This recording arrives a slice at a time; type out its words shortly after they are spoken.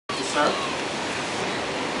sir.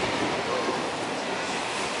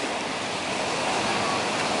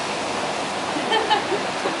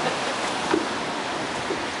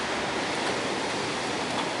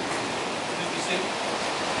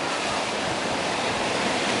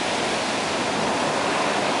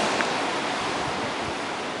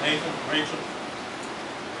 Nathan, Rachel,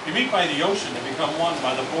 you meet by the ocean and become one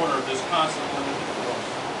by the border of this constant limited force.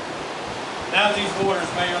 Now these borders,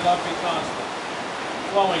 may your love be constant,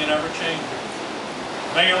 flowing and ever-changing.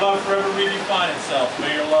 May your love forever redefine itself.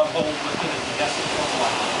 May your love hold within it the essence of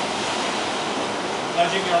life.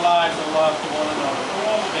 Pledging your lives of love to one another for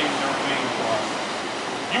all the days that remain for us.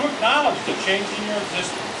 You acknowledge the change in your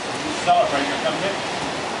existence and you celebrate your commitment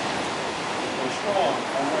to a strong,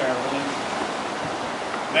 aware relationship.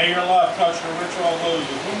 May your love touch and enrich all those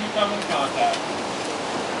with whom you come in contact,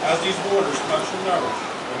 as these waters touch and nourish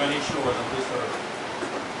the many shores of this earth.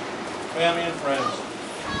 Family and friends,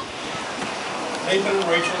 Nathan and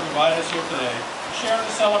Rachel invite us here today to share in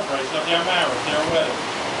the celebration of their marriage, their wedding.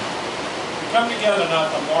 We come together not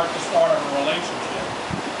to mark the start of a relationship,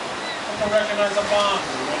 but to recognize a bond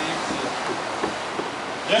that already exists.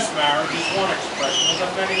 This marriage is one expression of the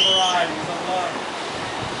many varieties of love.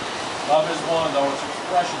 Love is one, though its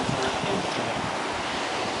expressions are infinite.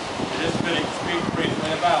 It is fitting to speak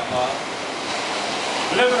briefly about love.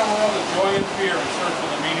 We live in a world of joy and fear in search of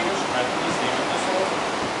the meaning of strength and the theme of disorder.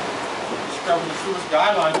 Discover the truest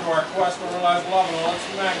guideline to our quest to realize love in all its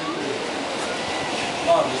magnitude.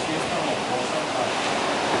 Love is the eternal force of life.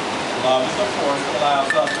 Love is the force that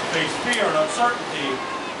allows us to face fear and uncertainty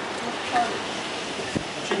with courage.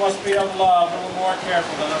 But you must be of love a little more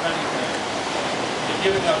careful than of anything. The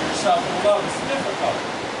giving of yourself in love is difficult.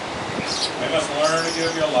 You must learn to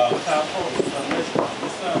give your love without hope and submission of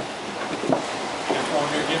yourself. Therefore,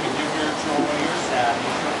 in your giving, give your joy, your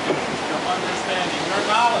sadness, your interest, your understanding, your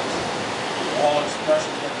knowledge, all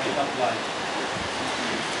expressions that make up life.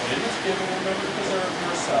 But in this giving, remember to preserve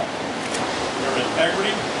yourself, your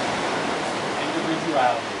integrity,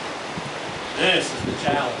 individuality. This is the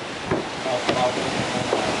challenge of love in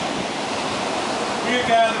life. We are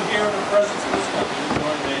gathered here in the presence of this couple to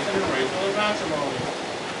join Nathan and Rachel in matrimony.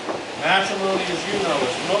 Matrimony, as you know,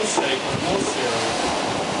 is most sacred, most serious,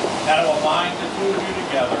 that it will bind the two of you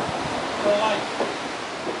together for life.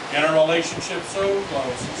 In a relationship so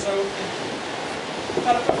close and so intimate,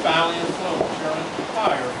 that it profoundly influence your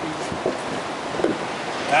entire future.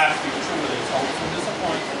 That future with its hopes and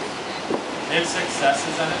disappointments, its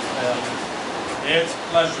successes and its failures, its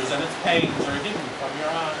pleasures and its pains are hidden from your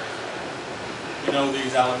eyes. You know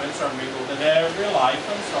these elements are mingled in every life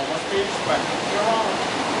and so must be expected of your own.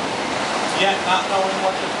 Yet not knowing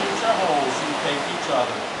what the future holds, you take each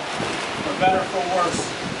other, for better, for worse,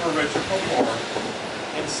 for richer, for poorer,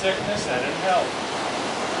 in sickness and in health.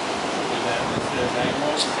 Truly then, this is a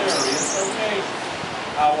most serious occasion.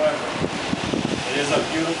 However, it is a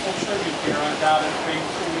beautiful tribute to your undoubted faith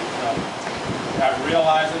to each other, that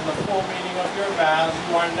realizing the full meaning of your vows,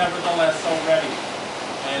 you are nevertheless so ready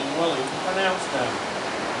and willing to pronounce them.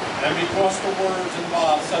 And because the words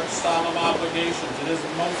involve such solemn obligations, it is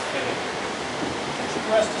most fitting that you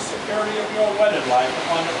rest the security of your wedded life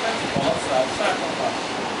upon the principle of self-sacrifice.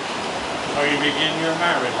 So you begin your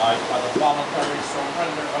married life by the voluntary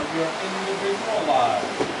surrender of your individual lives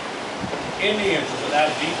in the interest of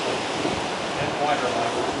that deeper and wider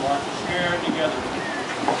life that you are to share together.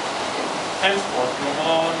 Henceforth, you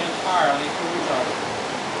belong entirely to each other.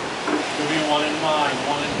 To be one in mind,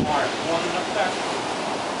 one in heart, one in affection.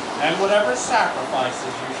 And whatever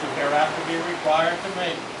sacrifices you should hereafter be required to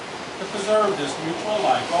make to preserve this mutual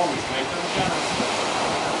life, always make them generously.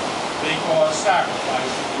 Because sacrifice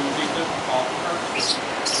is usually difficult and hurtful.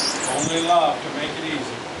 Only love can make it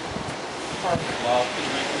easy. Perfect love can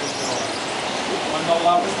make it enjoyable. When the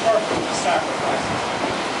love is perfect, the sacrifice is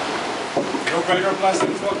perfect. No greater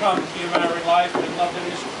blessings will come to your married life than love that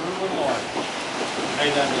is true and loyal. May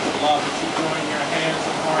then this love that you join your hands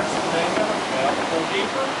and hearts today never fail to go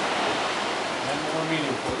deeper and more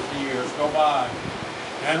meaningful as the years go by.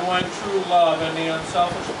 And when true love and the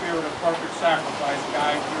unselfish spirit of perfect sacrifice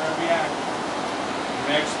guide your every act, you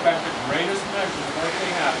may expect the greatest measure of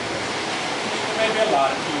earthly happiness that may be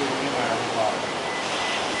allotted to you in your married life.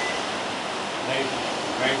 Nathan,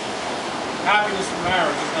 Rachel, happiness in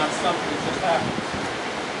marriage is not something that just happens.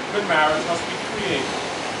 Good marriage must be created.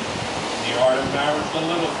 In the art of marriage, the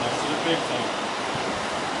little things are the big things.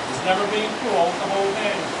 It's never being cruel to hold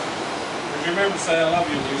hands. But remember to say I love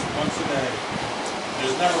you at least once a day.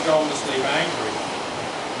 There's never going to sleep angry.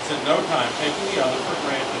 It's in no time taking the other for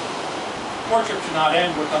granted. Courtship should not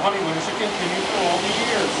end with the honeymoon. It should continue for all the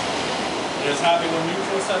years. It is having a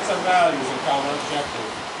mutual sense of values and common objective.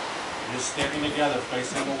 It is sticking together,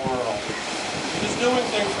 facing the world. It is doing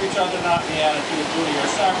things for each other, not in the attitude of duty or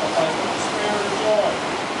sacrifice, but the spirit of joy.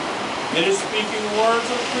 It is speaking words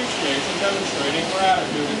of appreciation, demonstrating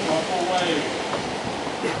gratitude in thoughtful ways.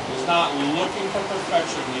 It is not looking for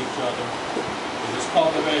perfection in each other. It is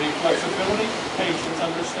cultivating flexibility, patience,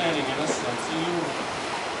 understanding, and a sense of humor.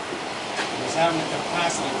 It is having the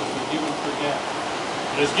capacity to forgive and forget.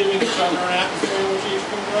 It is giving each other an atmosphere in which each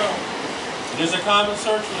can grow. It is a common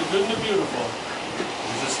search for the good and the beautiful.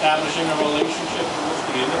 It is establishing a relationship in which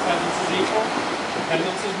the independence is equal,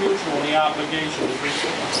 dependence is mutual, and the obligation is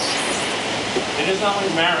reciprocal. It is not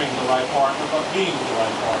only marrying the right partner, but being the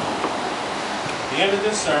right partner. At the end of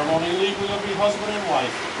this ceremony, legally will be husband and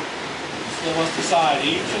wife. You still must decide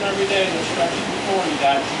each and every day that stretches before you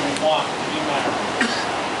that you want to be married.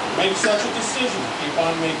 Make such a decision. Keep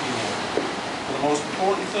on making it. For the most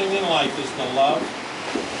important thing in life is to love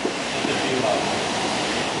and to be loved.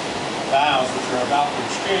 Vows which are about to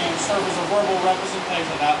exchange serve as a verbal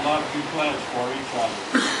representation of that love you pledge for each other.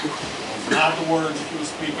 It's not the words that you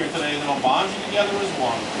will speak here today that will bond you together as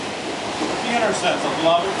one. The inner sense of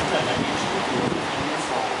love and commitment each of you feel within your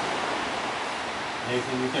soul.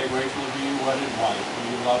 Nathan, you take Rachel to be your wedded wife. Will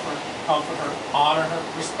you love her, comfort her, honor her,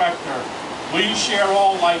 respect her? Will you share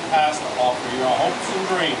all life has to offer, your hopes and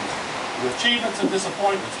dreams, your achievements and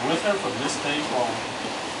disappointments with her from this day forward?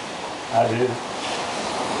 I do.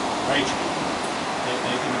 Rachel, take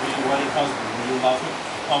Nathan to be your wedded husband. Will you love him,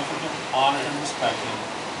 comfort him, honor him, respect him?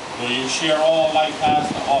 Will you share all life has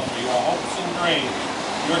to offer, your hopes and dreams,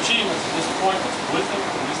 your achievements and disappointments with him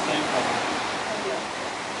from this day forward?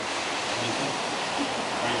 Nathan,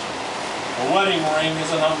 Rachel. A wedding ring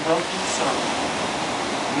is an unbroken circle,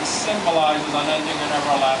 which symbolizes unending and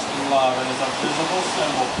everlasting love and is a visible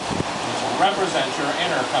symbol which represents your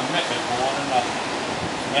inner commitment to one another.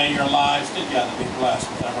 May your lives together be blessed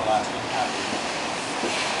with everlasting happiness.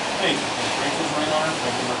 Nathan, take Rachel's ring on her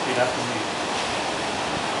finger and repeat after me.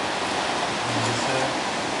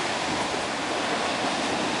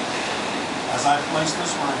 As I place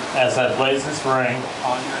this ring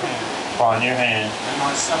upon your hand,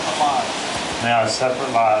 may our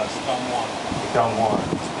separate lives become one.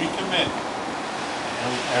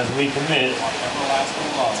 As we commit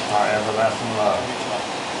our everlasting love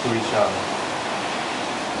To each other.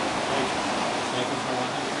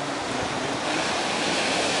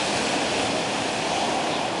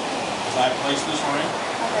 As I place this ring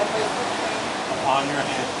upon your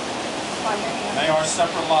hand, may our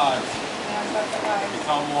separate lives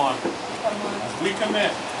become one. As we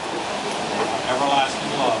commit our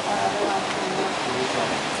everlasting love to each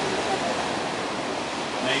other.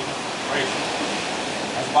 Nathan, Rachel,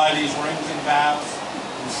 as by these rings and vows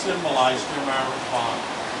you symbolize your marriage bond,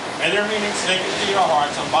 may their meaning sink into your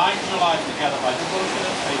hearts and bind your life together by devotion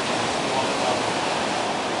and faithfulness to one another.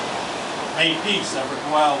 May peace ever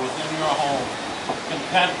dwell within your home,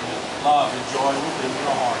 contentment, love, and joy within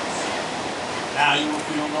your hearts. Now you will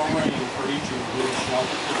feel no rain, for each of you will be the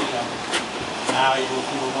shelter to the other. Now you will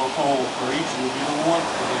feel no cold, for each of you will be the warmth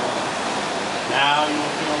to the other. Now you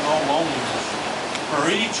will feel no loneliness, for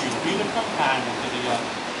each of you will be the companion to the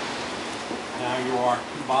other. Now you are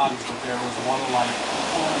two bodies, but there is one life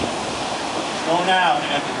before you. Go now to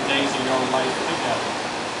enter the days of your life together.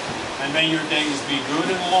 And may your days be good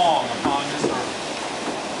and long upon this earth.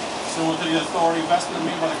 Pursuant to the authority vested in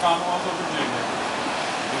me by the Commonwealth of Virginia,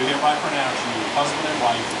 we hereby pronounce you husband and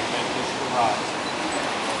wife, and make this your rise.